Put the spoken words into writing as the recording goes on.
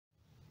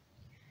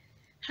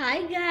Hi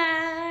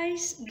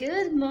guys,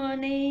 good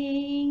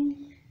morning.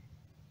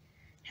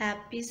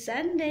 Happy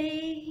Sunday.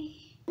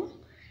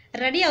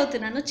 Ready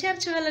అవుతున్నాను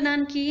church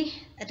వెళ్ళడానికి.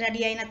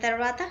 Ready అయిన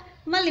తర్వాత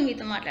మళ్ళీ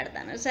మీతో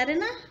మాట్లాడతాను,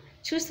 సరేనా?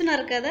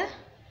 చూస్తున్నారు కదా,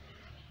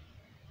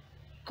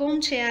 కోమ్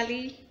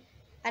చేయాలి,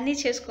 అన్నీ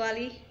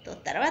చేసుకోవాలి.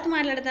 తర్వాత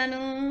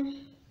మాట్లాడతాను.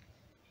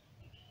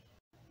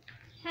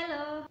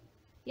 హలో,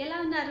 ఎలా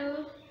ఉన్నారు?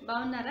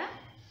 బాగున్నారా?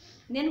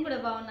 నేను కూడా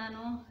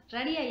బాగున్నాను.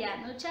 రెడీ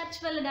అయ్యాను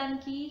చర్చ్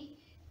వెళ్ళడానికి.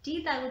 టీ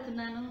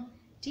తాగుతున్నాను.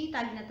 టీ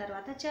తాగిన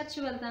తర్వాత చర్చ్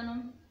వెళ్తాను.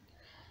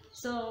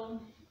 సో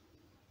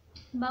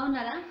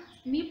బాగున్నారా?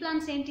 మీ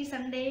ప్లాన్స్ ఏంటి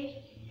సండే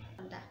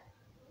అంతా?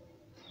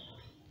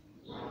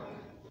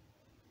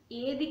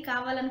 ఏది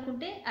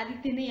కావాలనుకుంటే అది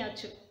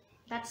తినేయచ్చు.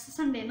 దట్స్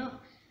సండేనో.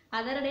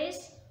 అదర్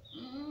డేస్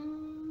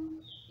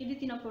ఇది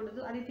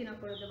తినకూడదు, అది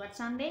తినకూడదు. But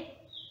Sunday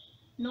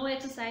no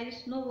exercise,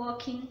 no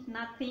walking,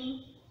 nothing,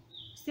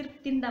 సిర్ఫ్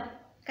తిందాం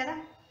కదా.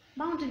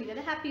 బాగుంటుంది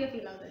కదా, హ్యాపీగా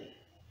ఫీల్ అవుతుంది.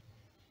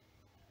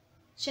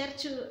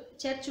 చర్చ్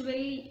చర్చ్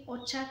వెళ్ళి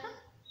వచ్చాక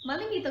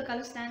మళ్ళీ మీతో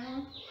కలుస్తాను,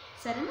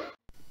 సరేనా?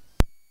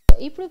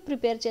 ఇప్పుడు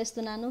ప్రిపేర్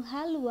చేస్తున్నాను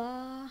హల్వా,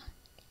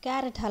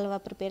 క్యారెట్ హల్వా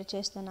ప్రిపేర్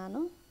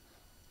చేస్తున్నాను.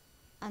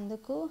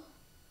 అందుకు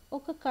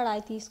ఒక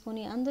కడాయి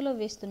తీసుకొని అందులో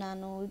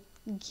వేస్తున్నాను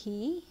ఘీ,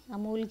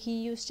 అమూల్ ఘీ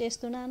యూస్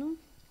చేస్తున్నాను.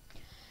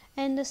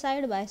 And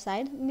side by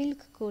side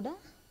milk కూడా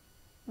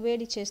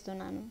వేడి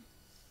చేస్తున్నాను.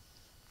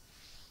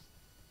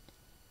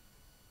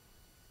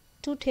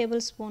 2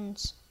 టేబుల్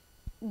స్పూన్స్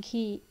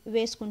ఘీ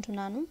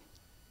వేసుకుంటున్నాను.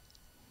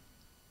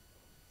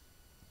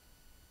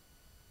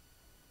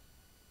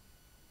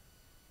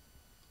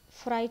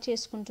 ఫ్రై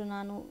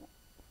చేసుకుంటున్నాను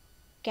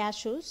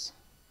క్యాషూస్.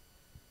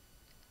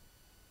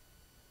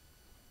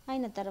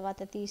 అయిన తర్వాత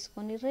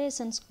తీసుకొని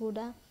రేసన్స్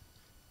కూడా.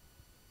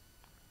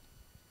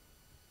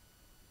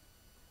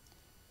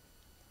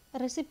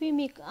 రెసిపీ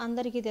మీకు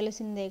అందరికీ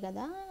తెలిసిందే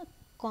కదా,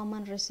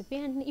 కామన్ రెసిపీ.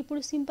 అండ్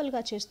ఇప్పుడు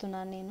సింపుల్గా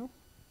చేస్తున్నాను నేను.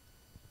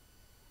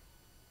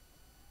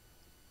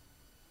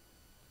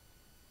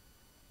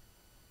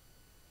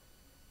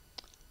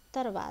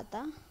 తర్వాత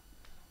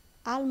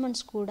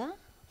ఆల్మండ్స్ కూడా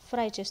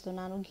ఫ్రై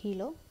చేస్తున్నాను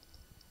ఘీలో.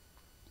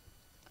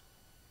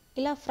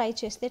 ఇలా ఫ్రై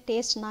చేస్తే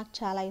టేస్ట్ నాకు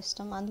చాలా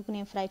ఇష్టం, అందుకు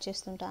నేను ఫ్రై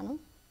చేస్తుంటాను.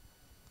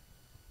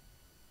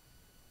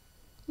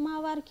 మా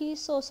వారికి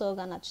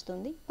సోగా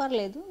నచ్చుతుంది,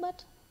 పర్లేదు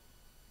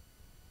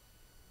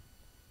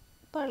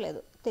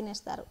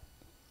తినేస్తారు.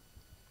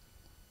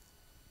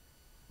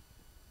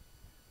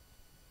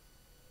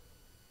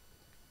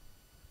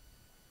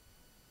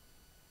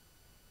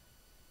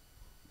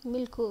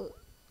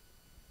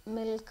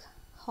 మిల్క్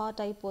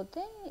హాట్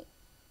అయిపోతే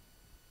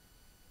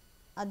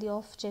అది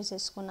ఆఫ్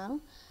చేసేసుకున్నాను.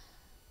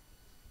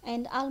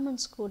 అండ్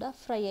ఆల్మండ్స్ కూడా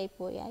ఫ్రై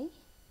అయిపోయాయి.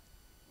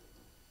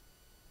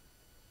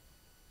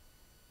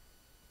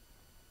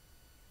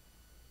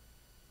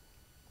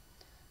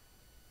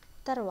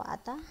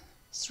 తర్వాత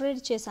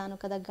స్ప్రెడ్ చేశాను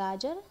కదా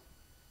గాజర్,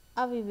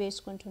 అవి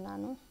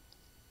వేసుకుంటున్నాను.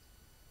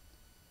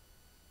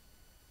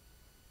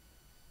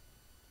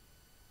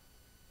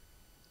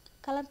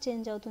 కలర్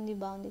చేంజ్ అవుతుంది,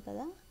 బాగుంది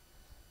కదా.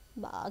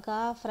 బాగా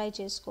ఫ్రై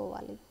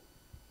చేసుకోవాలి.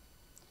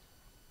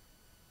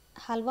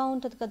 హల్వా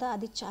ఉంటుంది కదా,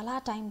 అది చాలా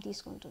టైం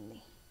తీసుకుంటుంది.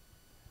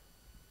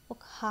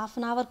 ఒక హాఫ్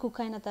అన్ అవర్ కుక్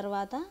అయిన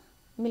తర్వాత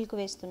మిల్క్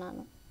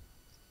వేస్తున్నాను.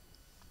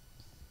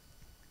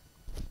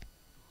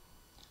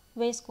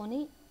 వేసుకొని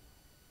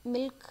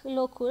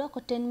మిల్క్లో కూడా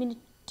ఒక 10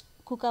 మినిట్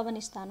కుక్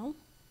అవ్వనిస్తాను.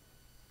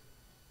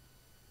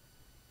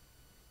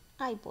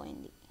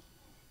 అయిపోయింది.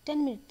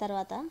 10 మినిట్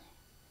తర్వాత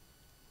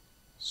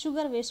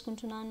షుగర్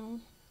వేసుకుంటున్నాను.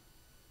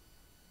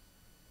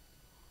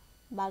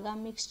 బాగా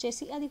మిక్స్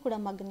చేసి అది కూడా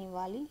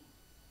మగ్గనివ్వాలి.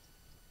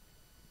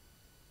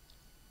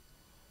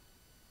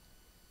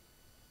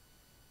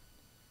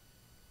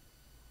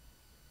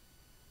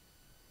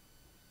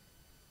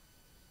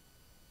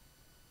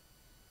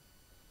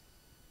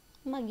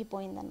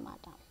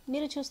 మగ్గిపోయిందనమాట.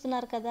 మీరు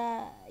చూస్తున్నారు కదా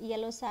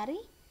ఎల్లో శారీ,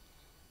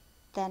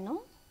 తను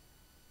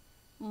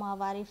మా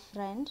వారి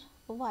ఫ్రెండ్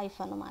వైఫ్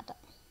అన్నమాట.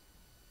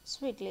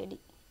 Sweet lady.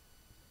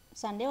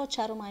 సండే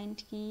వచ్చారు మా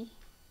ఇంటికి.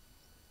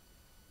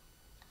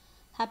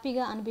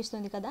 హ్యాపీగా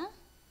అనిపిస్తుంది కదా.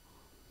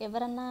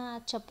 ఎవరన్నా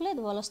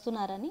చెప్పలేదు వాళ్ళు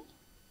వస్తున్నారని,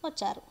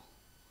 వచ్చారు.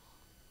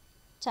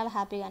 చాలా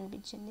హ్యాపీగా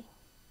అనిపించింది.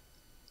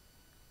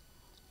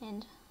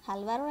 And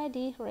halwa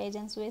ready.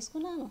 రేజన్స్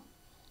వేసుకున్నాను,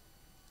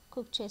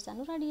 కుక్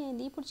చేశాను, రెడీ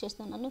అయింది. ఇప్పుడు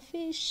చేస్తున్నాను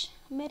ఫిష్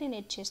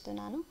మెరినేట్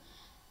చేస్తున్నాను.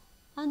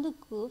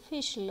 అందుకు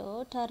ఫిష్లో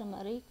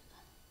turmeric,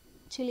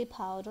 chilli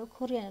powder,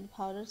 coriander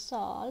powder,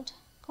 salt,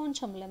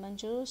 కొంచెం లెమన్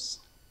జ్యూస్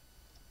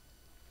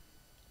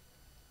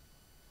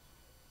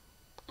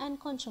అండ్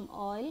కొంచెం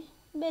ఆయిల్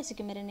బేసిక్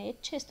మెరినేట్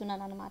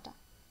చేస్తున్నాను అన్నమాట.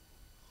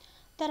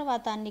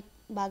 తర్వాత అన్ని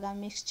బాగా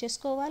మిక్స్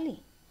చేసుకోవాలి.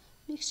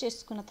 మిక్స్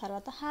చేసుకున్న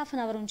తర్వాత హాఫ్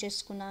అన్ అవర్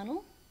ఉంచేసుకున్నాను.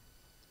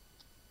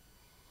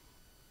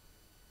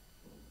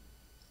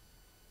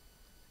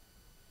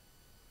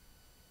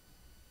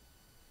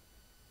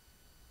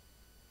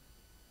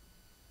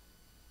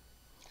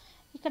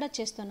 ఇక్కడ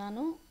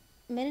చేస్తున్నాను,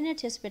 మెరినేట్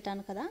చేసి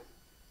పెట్టాను కదా,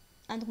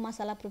 అందుకు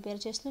మసాలా ప్రిపేర్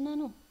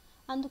చేస్తున్నాను.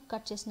 అందుకు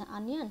కట్ చేసిన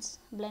ఆనియన్స్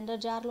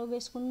బ్లెండర్ జార్లో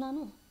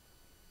వేసుకున్నాను.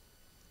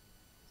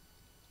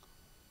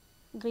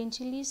 Green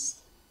chillies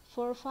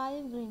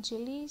 4-5 green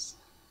chillies,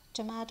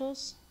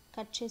 tomatoes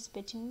cut చేసి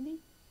పెట్టింది,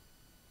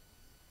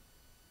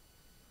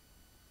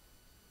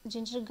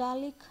 జింజర్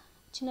గార్లిక్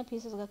చిన్న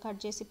పీసెస్గా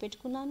కట్ చేసి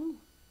పెట్టుకున్నాను.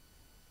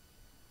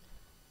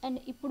 అండ్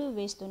ఇప్పుడు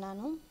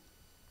వేస్తున్నాను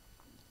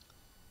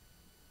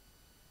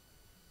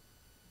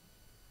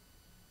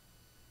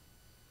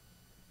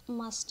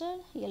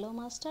మస్టర్డ్, yellow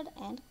mustard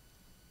and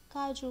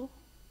కాజు,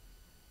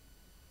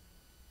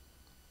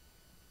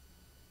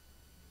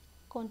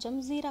 కొంచెం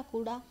జీరా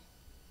కూడా,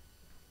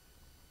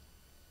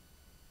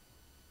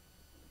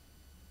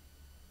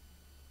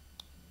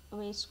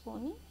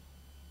 వేసుకొని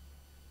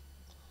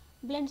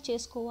బ్లెండ్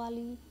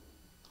చేసుకోవాలి.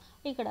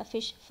 ఇక్కడ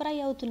ఫిష్ ఫ్రై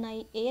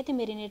అవుతున్నాయి, ఏదైతే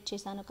మెరినేట్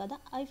చేశాను కదా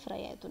అవి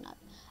ఫ్రై అవుతున్నాయి.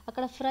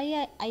 అక్కడ ఫ్రై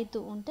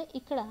అవుతూ ఉంటే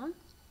ఇక్కడ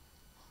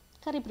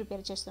కర్రీ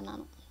ప్రిపేర్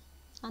చేస్తున్నాను.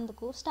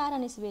 అందుకు స్టార్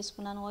అనేసి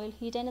వేసుకున్నాను. ఆయిల్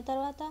హీట్ అయిన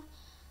తర్వాత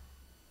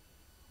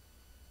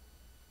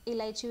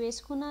ఇలైచి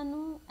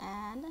వేసుకున్నాను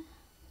అండ్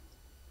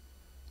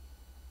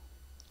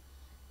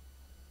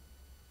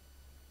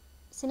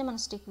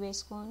సినమన్ స్టిక్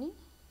వేసుకొని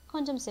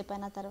కొంచెం సేపు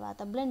అయిన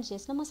తర్వాత బ్లెండ్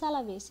చేసిన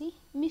మసాలా వేసి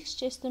మిక్స్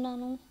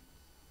చేస్తున్నాను.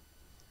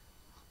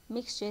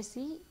 మిక్స్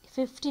చేసి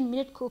 15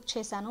 minutes కుక్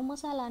చేశాను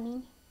మసాలాని.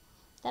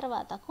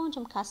 తర్వాత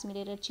కొంచెం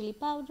కాశ్మీరీ రెడ్ చిల్లీ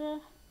పౌడర్,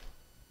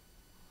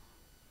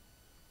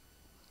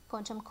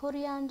 కొంచెం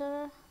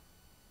కొరియాండర్,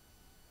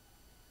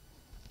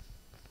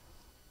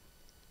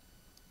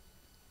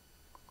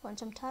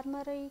 కొంచెం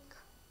టర్మరిక్,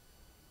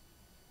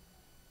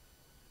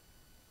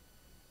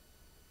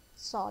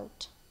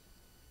 సాల్ట్,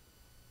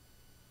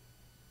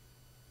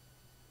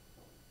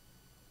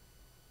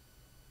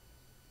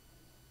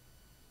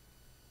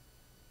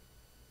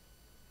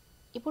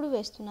 ఇప్పుడు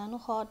వేస్తున్నాను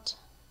హాట్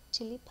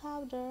చిల్లీ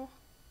పౌడర్.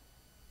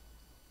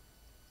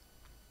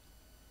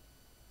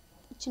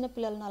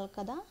 చిన్నపిల్లలు ఉన్నారు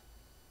కదా,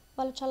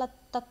 వాళ్ళు చాలా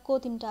తక్కువ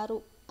తింటారు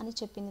అని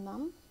చెప్పింది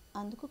మ్యామ్,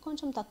 అందుకు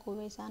కొంచెం తక్కువ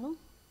వేసాను.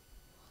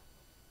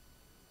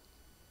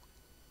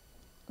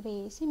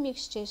 వేసి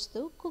మిక్స్ చేస్తూ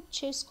కుక్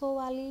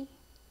చేసుకోవాలి.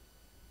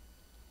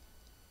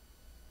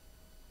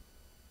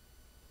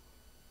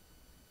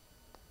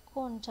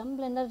 కొంచెం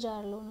బ్లెండర్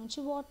జార్లో నుంచి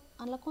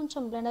అలా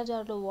కొంచెం బ్లెండర్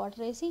జార్లో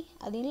వాటర్ వేసి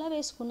అది ఇలా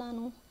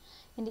వేసుకున్నాను.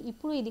 అండ్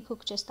ఇప్పుడు ఇది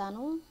కుక్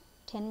చేస్తాను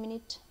 10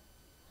 minutes.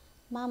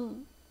 మ్యామ్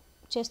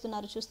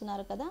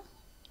చూస్తున్నారు కదా,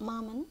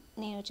 మామ్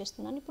నేను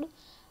చేస్తున్నాను. ఇప్పుడు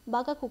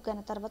బాగా కుక్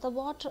అయిన తర్వాత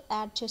వాటర్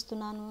యాడ్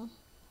చేస్తున్నాను.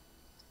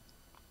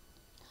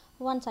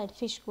 వన్ సైడ్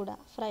ఫిష్ కూడా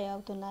ఫ్రై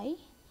అవుతున్నాయి,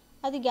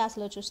 అది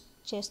గ్యాస్లో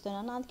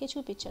చేస్తున్నాను, అందుకే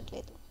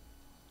చూపించట్లేదు.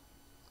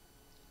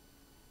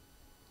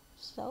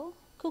 సో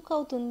కుక్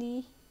అవుతుంది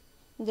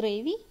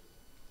గ్రేవీ.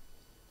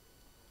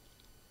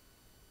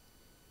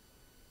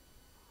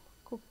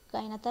 కుక్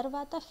అయిన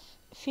తర్వాత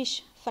ఫిష్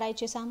ఫ్రై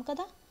చేసాము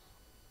కదా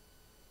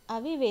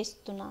అవి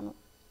వేస్తున్నాను.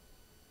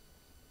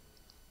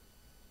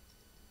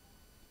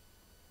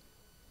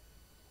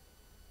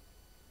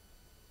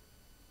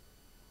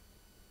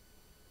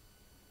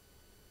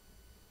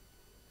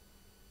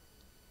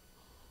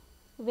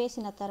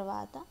 వేసిన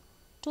తర్వాత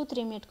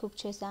 2-3 minutes కుక్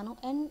చేశాను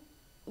అండ్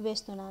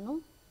వేస్తున్నాను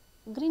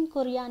గ్రీన్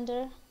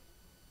కొరియాండర్.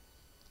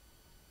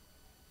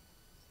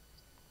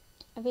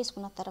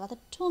 వేసుకున్న తర్వాత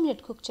 2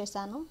 minutes కుక్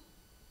చేశాను.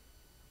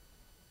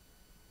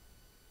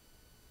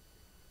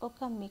 ఒక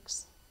మిక్స్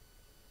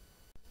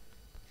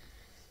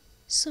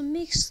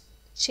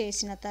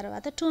చేసిన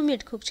తర్వాత 2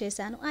 minutes కుక్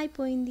చేశాను,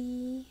 అయిపోయింది.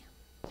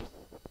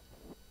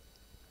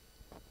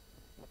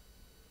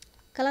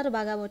 కలర్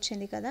బాగా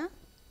వచ్చింది కదా,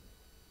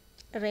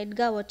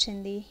 రెడ్గా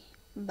వచ్చింది,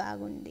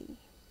 బాగుంది,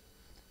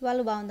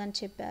 వాళ్ళు బాగుందని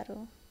చెప్పారు.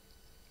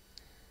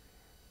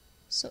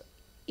 సో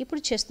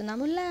ఇప్పుడు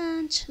చేస్తున్నాము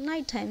లంచ్.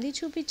 నైట్ టైంది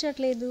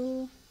చూపించట్లేదు,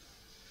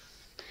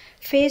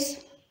 ఫేస్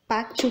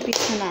ప్యాక్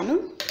చూపిస్తున్నాను.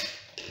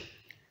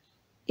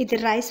 ఇది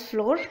రైస్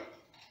ఫ్లోర్,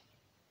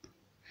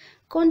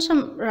 కొంచెం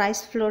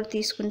రైస్ ఫ్లోర్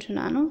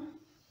తీసుకుంటున్నాను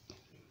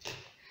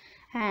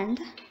and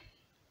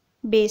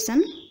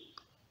besan,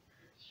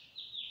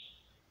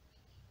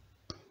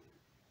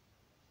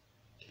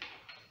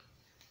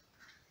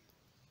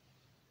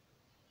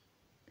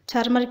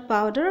 turmeric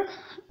powder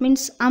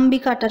means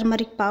Ambika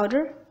turmeric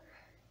powder,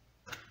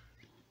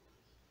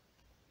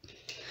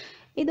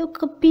 ఇది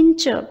ఒక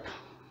పించ్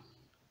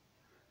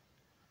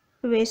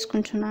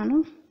వేసుకుంటున్నాను.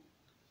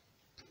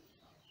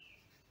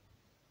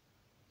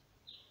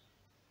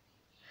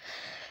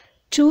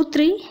 Two,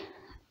 3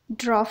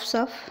 drops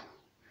of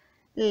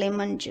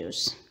lemon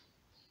juice.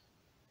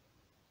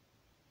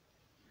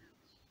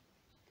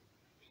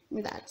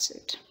 That's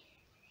it.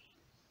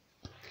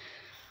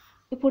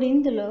 ఇప్పుడు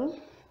ఇందులో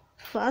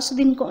ఫస్ట్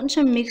దీన్ని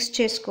కొంచెం మిక్స్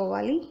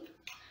చేసుకోవాలి,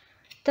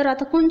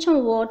 తర్వాత కొంచెం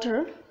వాటర్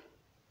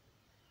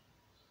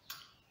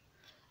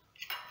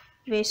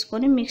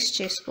వేసుకొని మిక్స్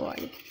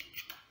చేసుకోవాలి.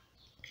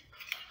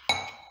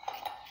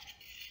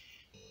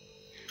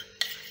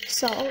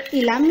 సో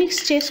ఇలా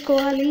మిక్స్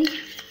చేసుకోవాలి.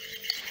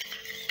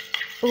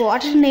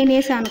 వాటర్ నేను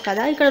వేసాను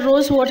కదా, ఇక్కడ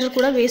రోజ్ వాటర్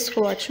కూడా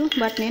వేసుకోవచ్చు,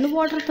 బట్ నేను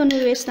వాటర్తో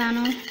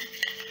వేస్తాను.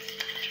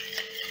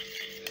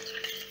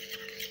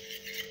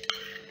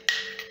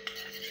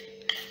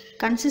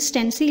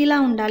 కన్సిస్టెన్సీ ఇలా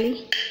ఉండాలి.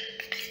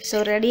 సో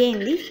రెడీ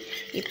అయింది,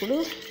 ఇప్పుడు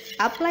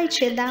అప్లై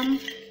చేద్దాం.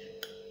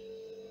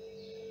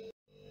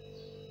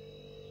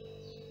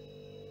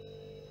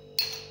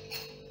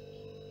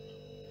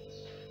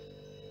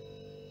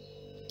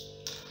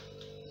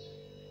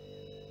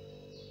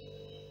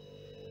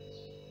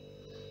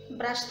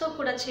 బ్రష్తో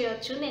కూడా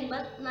చేయొచ్చు, నేను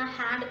బట్ నా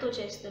హ్యాండ్తో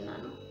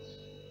చేస్తున్నాను.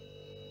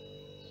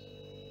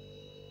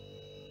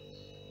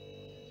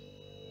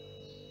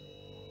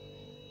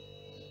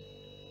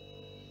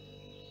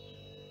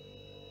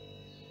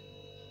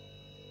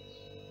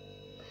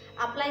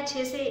 అప్లై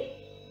చేసే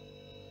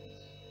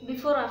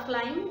బిఫోర్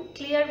అప్లైయింగ్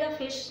క్లియర్గా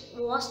ఫేస్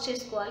వాష్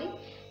చేసుకోవాలి.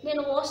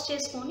 నేను వాష్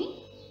చేసుకొని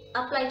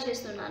అప్లై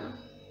చేస్తున్నాను.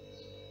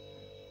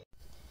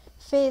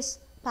 ఫేస్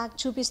ప్యాక్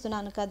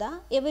చూపిస్తున్నాను కదా,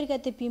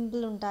 ఎవరికైతే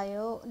పింపుల్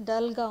ఉంటాయో,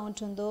 డల్గా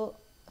ఉంటుందో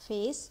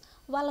ఫేస్,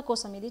 వాళ్ళ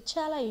కోసం ఇది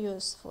చాలా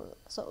యూస్ఫుల్.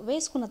 సో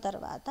వేసుకున్న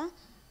తర్వాత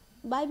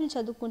బైబిల్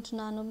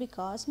చదువుకుంటున్నాను,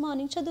 బికాస్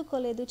మార్నింగ్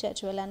చదువుకోలేదు,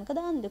 చర్చ్ వెళ్ళాను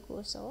కదా, అందుకు.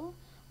 సో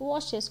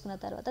వాష్ చేసుకున్న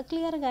తర్వాత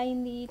క్లియర్గా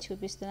అయింది,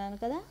 చూపిస్తున్నాను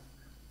కదా.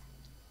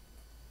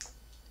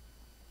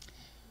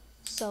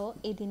 సో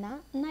ఇది నా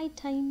night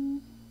time.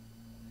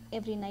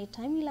 Every night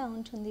time ఇలా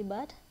ఉంటుంది,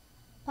 బట్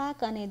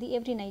ప్యాక్ అనేది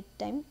ఎవ్రీ నైట్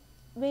టైం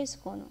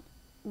వేసుకోను,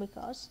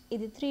 బికాస్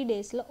ఇది 3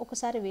 డేస్లో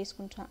ఒకసారి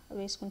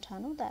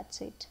వేసుకుంటాను,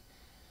 that's it.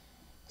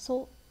 So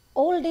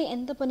all day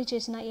ఎంత పని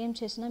చేసినా ఏం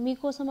చేసినా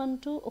మీకోసం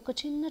అంటూ ఒక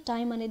చిన్న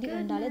టైం అనేది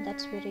ఉండాలి,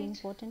 దట్స్ వెరీ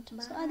ఇంపార్టెంట్.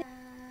 సో అది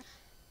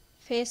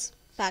ఫేస్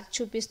ప్యాక్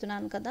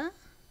చూపిస్తున్నాను కదా,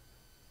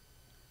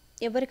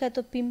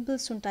 ఎవరికైతే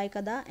పింపుల్స్ ఉంటాయి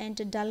కదా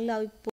అండ్ డల్